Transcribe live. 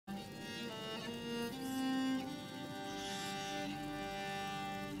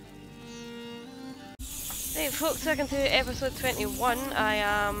Right, folks, welcome to episode 21. I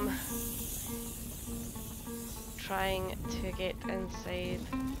am trying to get inside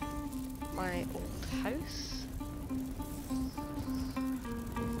my old house.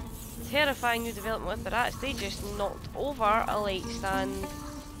 Terrifying new development with the rats. They just knocked over a light stand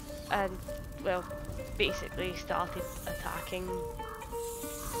and, well, basically started attacking.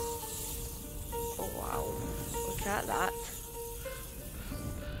 Oh wow, look at that.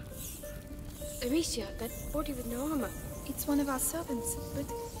 Amicia, that body with no armor. It's one of our servants, but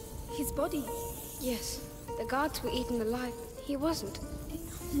his body... Yes, the guards were eaten alive. He wasn't.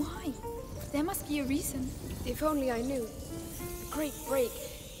 Why? There must be a reason. If only I knew. The Great Break.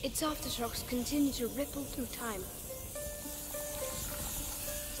 Its aftershocks continue to ripple through time.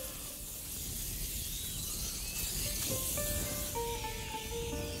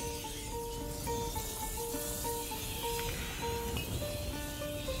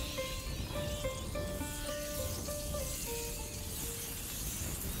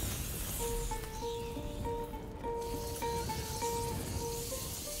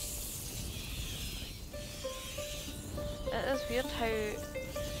 It is weird how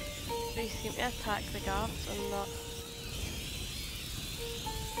they seem to attack the guards and not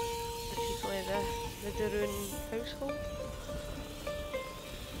the people of the De Rune household.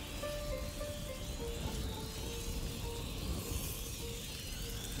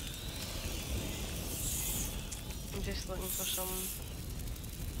 I'm just looking for some...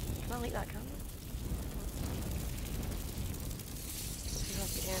 Can I light that candle? See if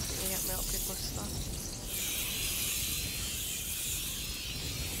I've got anything to help me upgrade my stuff.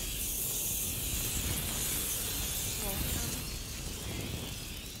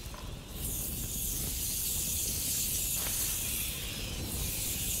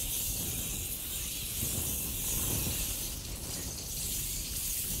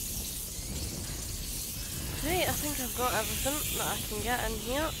 Right, I think I've got everything that I can get in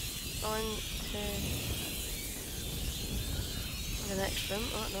here. On to the next room.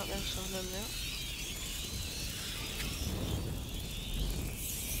 Oh no, there's something in there.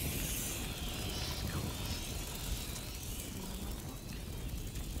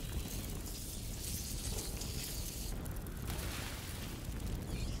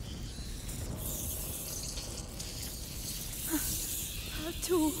 How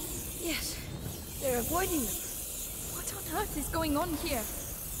to... Yes, they're avoiding them. What on earth is going on here?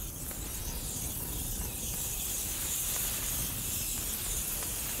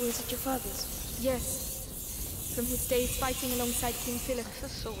 Was it your father's? Yes. From his days fighting alongside King Philip. This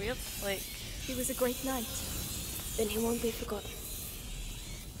is so weird. Like, He was a great knight. Then he won't be forgotten.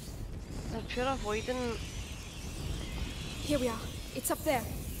 they're pure avoiding. Here we are. It's up there.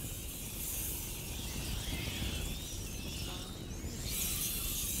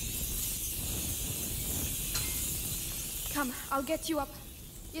 Come, I'll get you up.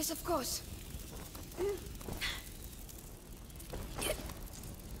 Yes, of course.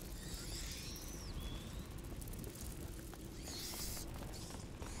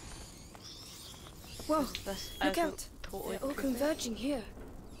 Whoa, This look isn't out. totally They're all creepy. converging here.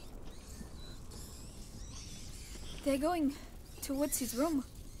 They're going towards his room.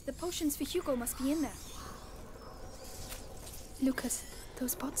 The potions for Hugo must be in there. Lucas,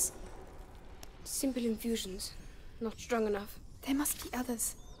 those pots? Simple infusions. Not strong enough. There must be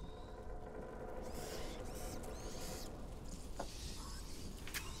others.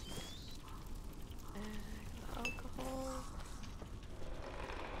 Alcohol.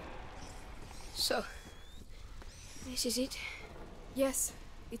 So, this is it? Yes,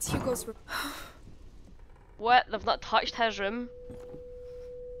 it's Hugo's room. What? They've not touched his room?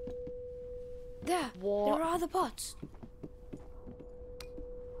 There. What? There are the pots.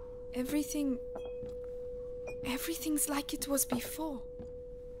 Everything's like it was before.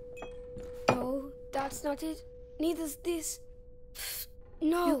 No, that's not it. Neither's this.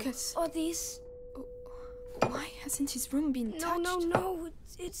 No. Lucas. Or this. Why hasn't his room been touched? No.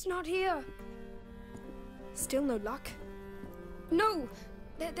 It's not here. Still no luck? No.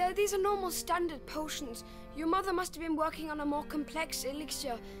 These are normal standard potions. Your mother must have been working on a more complex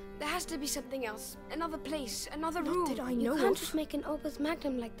elixir. There has to be something else. Another place, another room. Not that I You know can't of. just make an opus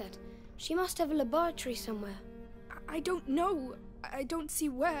magnum like that. She must have a laboratory somewhere. I don't know. I don't see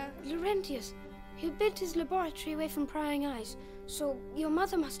where. Laurentius, he built his laboratory away from prying eyes. So your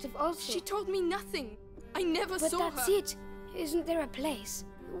mother must have also... She told me nothing. I never But saw that's her. it. Isn't there a place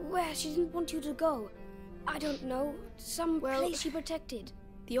where she didn't want you to go? I don't know. Some Well, place she protected.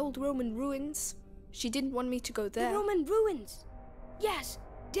 The old Roman ruins. She didn't want me to go there. The Roman ruins. Yes,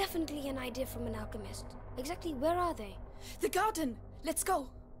 definitely an idea from an alchemist. Exactly where are they? The garden! Let's go!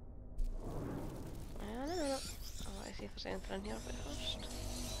 I don't know. see if there's anything in here first.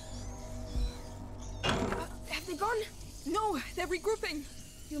 Have they gone? No, they're regrouping.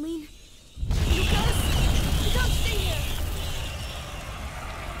 You mean... Lucas? We can't stay here.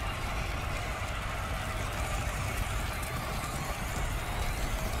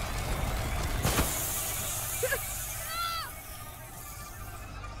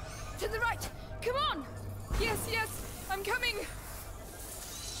 To the right! Come on! Yes, yes, I'm coming.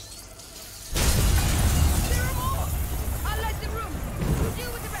 There are more! I'll light the room. You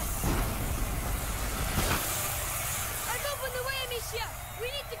deal with the rest. I've opened the way, Amicia! We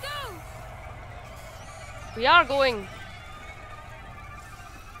need to go! We are going!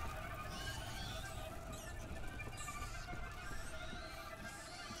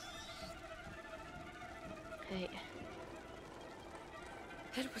 Hey.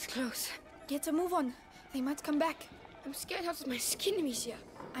 That was close. Get a move on. They might come back. I'm scared out of my skin, Amicia.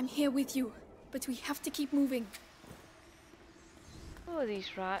 I'm here with you, but we have to keep moving. Oh,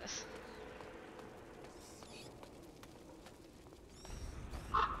 these rats.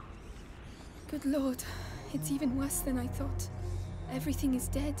 Good Lord, it's even worse than I thought. Everything is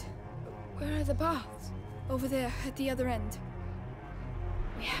dead. Where are the baths? Over there, at the other end.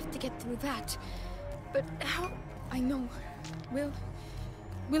 We have to get through that. But how? I know. We'll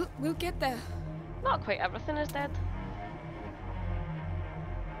get there. Not quite everything is dead.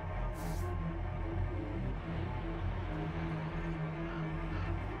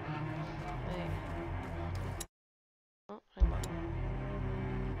 Right. Oh, hang on.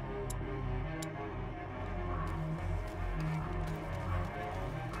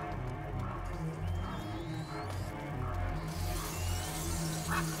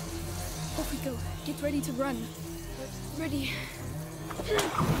 Off we go. Get ready to run. Ready.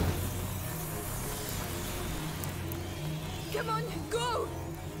 Come on, go!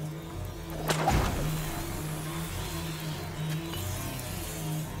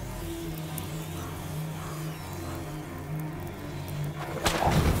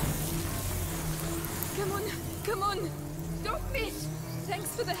 Come on, come on! Don't miss!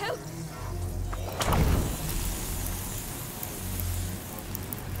 Thanks for the help!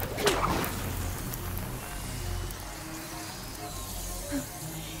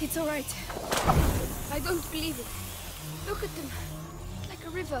 It's all right. I don't believe it. Look at them. Like a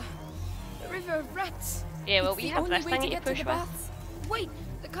river. A river of rats. Yeah, well, It's we the have only this way thing to to get to push the with. baths. Wait,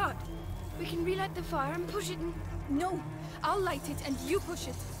 the cart. We can relight the fire and push it in. No, I'll light it and you push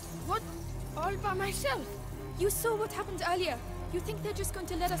it. What? All by myself? You saw what happened earlier. You think they're just going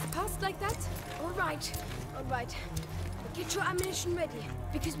to let us pass like that? All right. All right. Get your ammunition ready,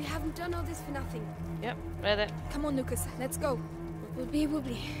 because we haven't done all this for nothing. Yep, ready. Come on, Lucas, let's go. Wobbly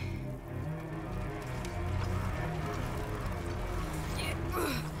wobbly. Can't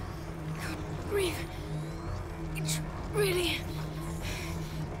breathe. It's really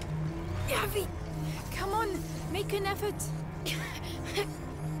heavy. Come on, make an effort.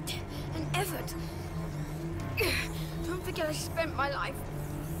 An effort. Don't forget I spent my life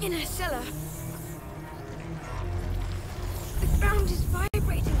in a cellar. The ground is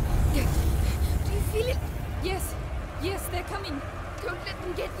vibrating. Do you feel it? Yes, yes, they're coming. Don't let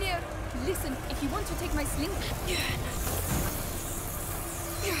them get near. Listen, if you want to take my sling...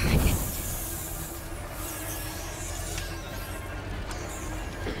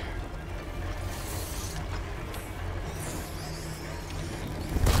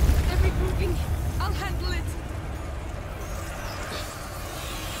 They're regrouping. I'll handle it.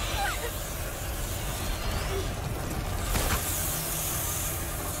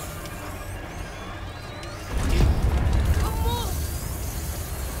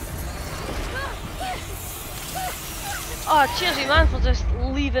 Oh, cheers you man for just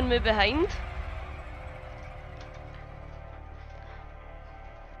leaving me behind.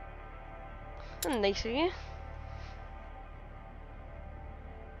 Nice of you.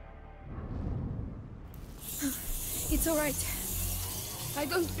 It's all right. I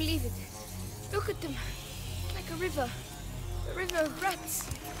don't believe it. Look at them. Like a river. A river of rats.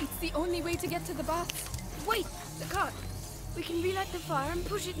 It's the only way to get to the bath. Wait, the cart. We can relight the fire and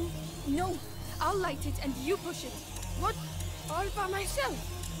push it in. No, I'll light it and you push it. What? All by myself?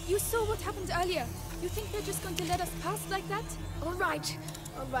 You saw what happened earlier. You think they're just going to let us pass like that? All right.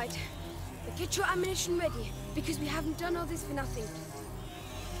 All right. But get your ammunition ready, because we haven't done all this for nothing.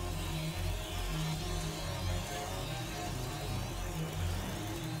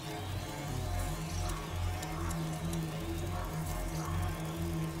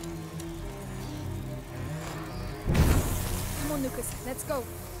 Come on, Lucas, let's go.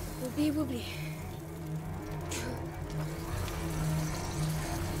 Wobbly wobbly.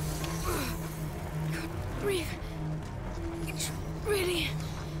 Can't breathe.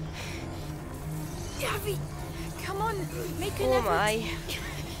 Make an Oh effort. my.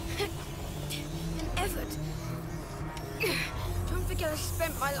 An effort. Don't forget I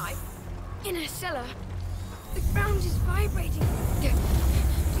spent my life in a cellar. The ground is vibrating. Do you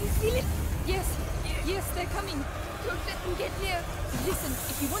feel it? Yes, yes, they're coming. Don't let them get near. Listen,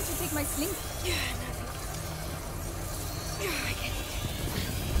 if you want to take my sling, Nothing. I get it.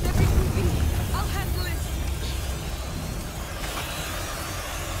 They're moving. I'll handle it.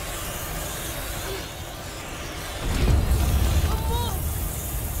 One more.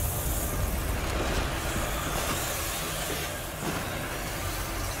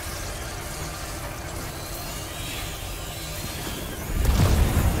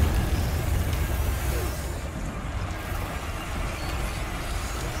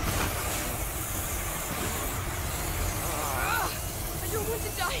 I don't want to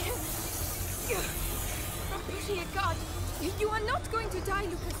die. I'm pushing a guard. you are not going to die,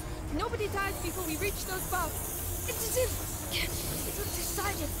 Lucas. Nobody dies before we reach those baths. It's as if it was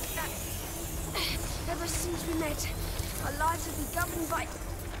decided that ever since we met, our lives will be governed by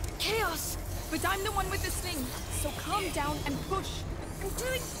chaos. But I'm the one with the sling, so calm down and push. I'm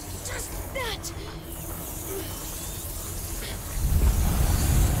doing just that.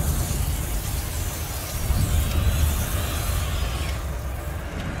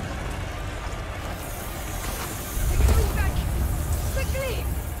 They're coming back. Quickly!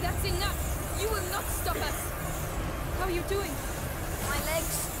 That's enough. You will not stop us. How are you doing? My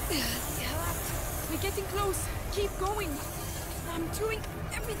legs. They hurt. We're getting close. Keep going. I'm doing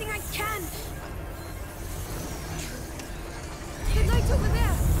everything I can. The light over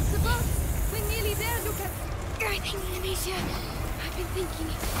there. The baths. We're nearly there, Lucas. I think, Amicia, I've been thinking.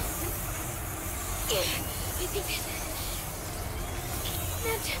 I think that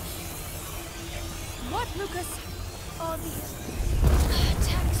What, Lucas? all these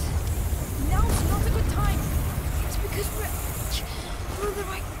attacks, Now's not a good time. it's because we're on the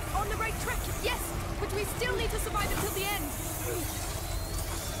right. On the right track, yes, but we still need to survive until the end.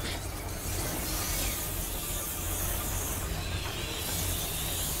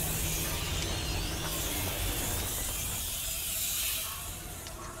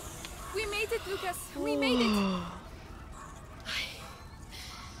 We made it, Lucas. We made it.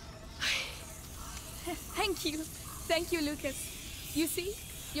 Thank you. Thank you, Lucas. You see?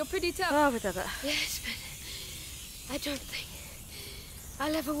 You're pretty tough. Oh, we did it. Yes, but I don't think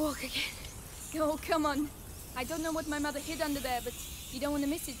I'll ever walk again. Oh, come on. I don't know what my mother hid under there, but you don't want to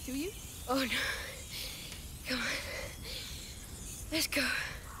miss it, do you? Oh no. Come on. Let's go.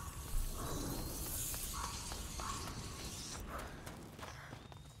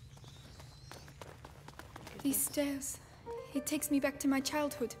 These stairs. It takes me back to my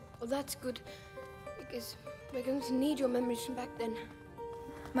childhood. Well, that's good, because we're going to need your memories from back then.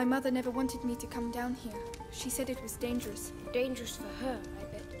 My mother never wanted me to come down here. She said it was dangerous. Dangerous for her, I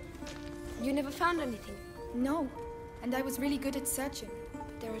bet. You never found anything. No, and I was really good at searching.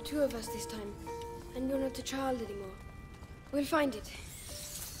 But there are two of us this time, and you're not a child anymore. We'll find it.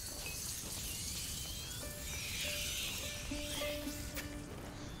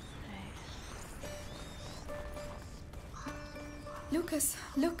 Lucas,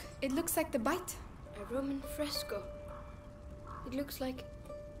 look, it looks like the bite. A Roman fresco. It looks like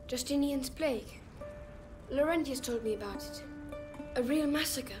Justinian's plague. Laurentius told me about it. A real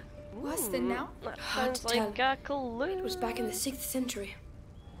massacre. Worse than now? That Hard sounds to like a clue. It was back in the 6th century.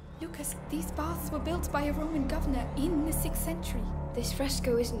 Lucas, these baths were built by a Roman governor in the 6th century. This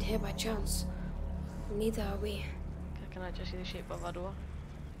fresco isn't here by chance. Neither are we. Can I just see the shape of a door?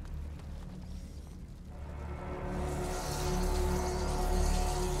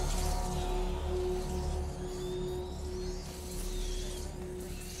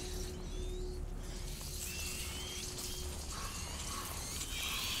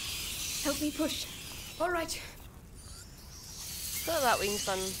 Help me push. All right. So that wing's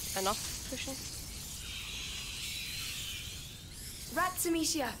done enough pushing. Rats,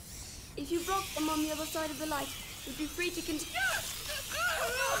 Amicia. If you broke them on the other side of the light, you'd be free to continue.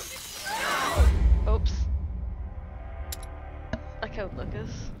 Oops. I killed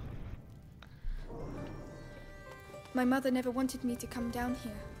Lucas. My mother never wanted me to come down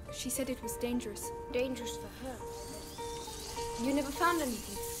here. She said it was dangerous. Dangerous for her. You never found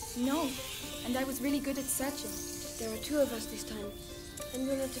anything. No, and I was really good at searching. There are two of us this time, and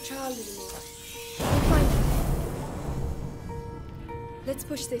you're not a child anymore. We'll find it. Let's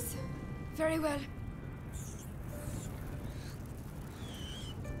push this. Very well.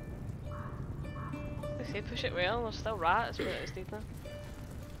 If they push it well, there's still rats, but it's dead now.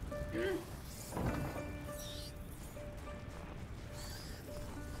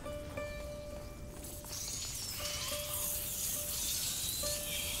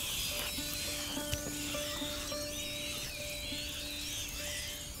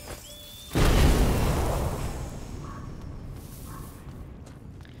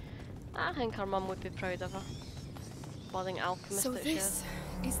 think her mum would be proud of her. Budding alchemist So that she this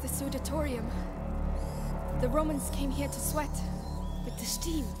is the Sudatorium. The Romans came here to sweat. With the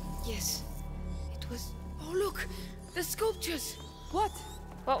steam. Yes. It was... Oh, look! The sculptures! What?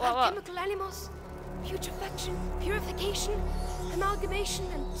 What? Alchemical animals, putrefaction, purification, amalgamation,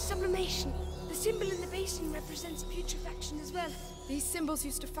 and sublimation. The symbol in the basin represents putrefaction as well. These symbols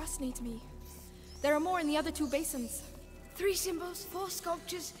used to fascinate me. There are more in the other 2 basins. 3 symbols, 4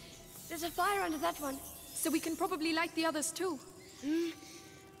 sculptures. There's a fire under that one. So we can probably light the others too.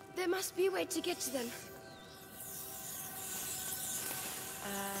 There must be a way to get to them.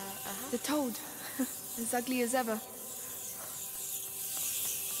 The toad. As ugly as ever.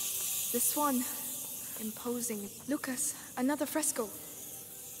 The swan. Imposing. Lucas, another fresco.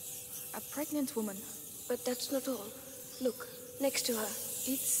 A pregnant woman. But that's not all. Look, next to her.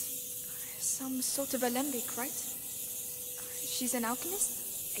 It's some sort of alembic, right? She's an alchemist?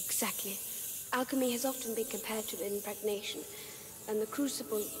 Exactly. Alchemy has often been compared to impregnation, and the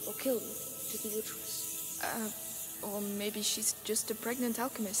crucible or kiln to the uterus. Or maybe she's just a pregnant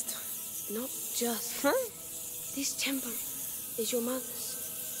alchemist. Not just. Huh? This temple is your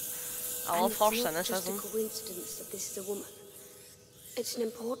mother's. All And for it's not just a cynicism. coincidence that this is a woman. It's an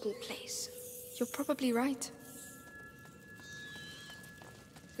important place. You're probably right.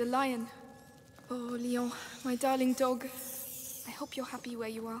 The lion. Oh, Leon, my darling dog. I hope you're happy where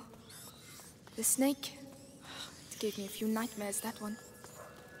you are. The snake. It gave me a few nightmares, that one.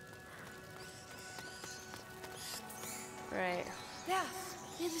 Right. There,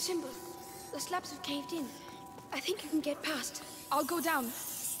 near the symbol. The slabs have caved in. I think you can get past. I'll go down.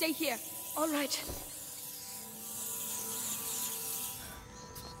 Stay here. All right.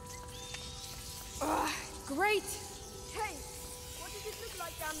 Great! Hey, what does it look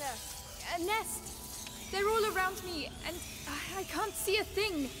like down there? A nest. They're all around me, and I can't see a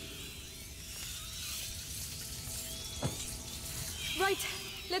thing. Right,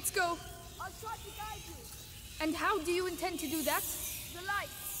 let's go. I'll try to guide you. And how do you intend to do that? The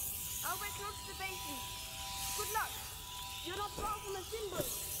light. I'll wait close to the basin. Good luck. You're not far from the symbol.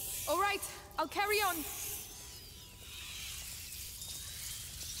 All right, I'll carry on.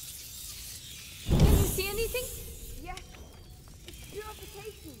 Can you see anything? Yes. It's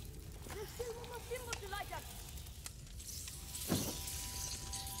purification. There's still one more symbol to light up.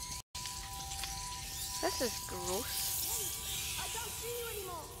 This is gross. I don't see you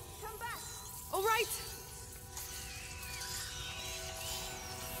anymore. Come back. All right.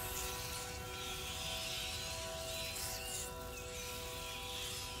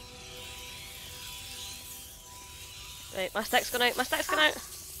 Right, my stick's gone out, my stick's gone out.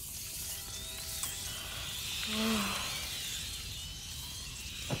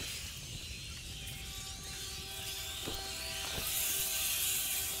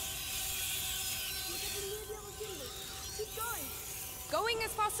 You're getting near the other symbol. Keep going. Going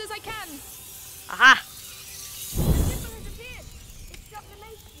as fast as I can. Aha! The symbol has appeared. It's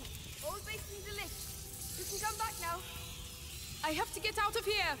sublimation. All basins are lit. You can come back now. I have to get out of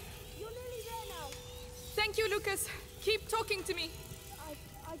here. You're nearly there now. Thank you, Lucas. Keep talking to me.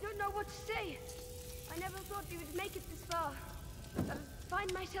 I don't know what to say. I never thought we would make it this far. I'll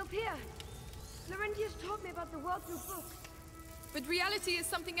find myself here. Laurentius taught me about the world through books. But reality is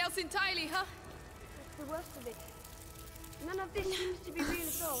something else entirely, huh? That's the worst of it. None of this seems to be real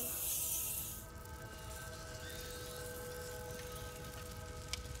at all.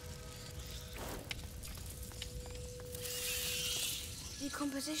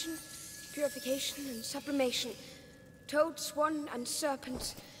 Decomposition, purification, and sublimation. Toad, swan, and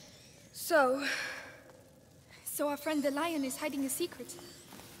serpent. So our friend the lion is hiding a secret.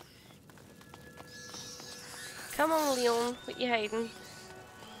 Come on, Leon, what you hiding?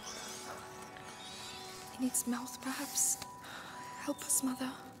 In its mouth, perhaps. Help us, Mother.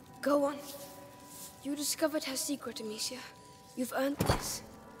 go on. You discovered her secret, Amicia. You've earned this.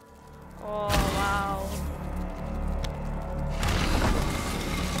 Oh, wow.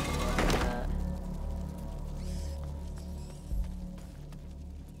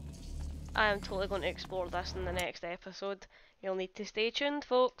 I am totally going to explore this in the next episode. You'll need to stay tuned,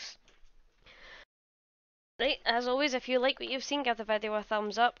 folks. Right, as always, if you like what you've seen, give the video a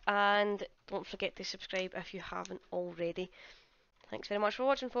thumbs up and don't forget to subscribe if you haven't already. Thanks very much for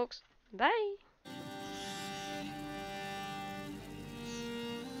watching, folks. Bye!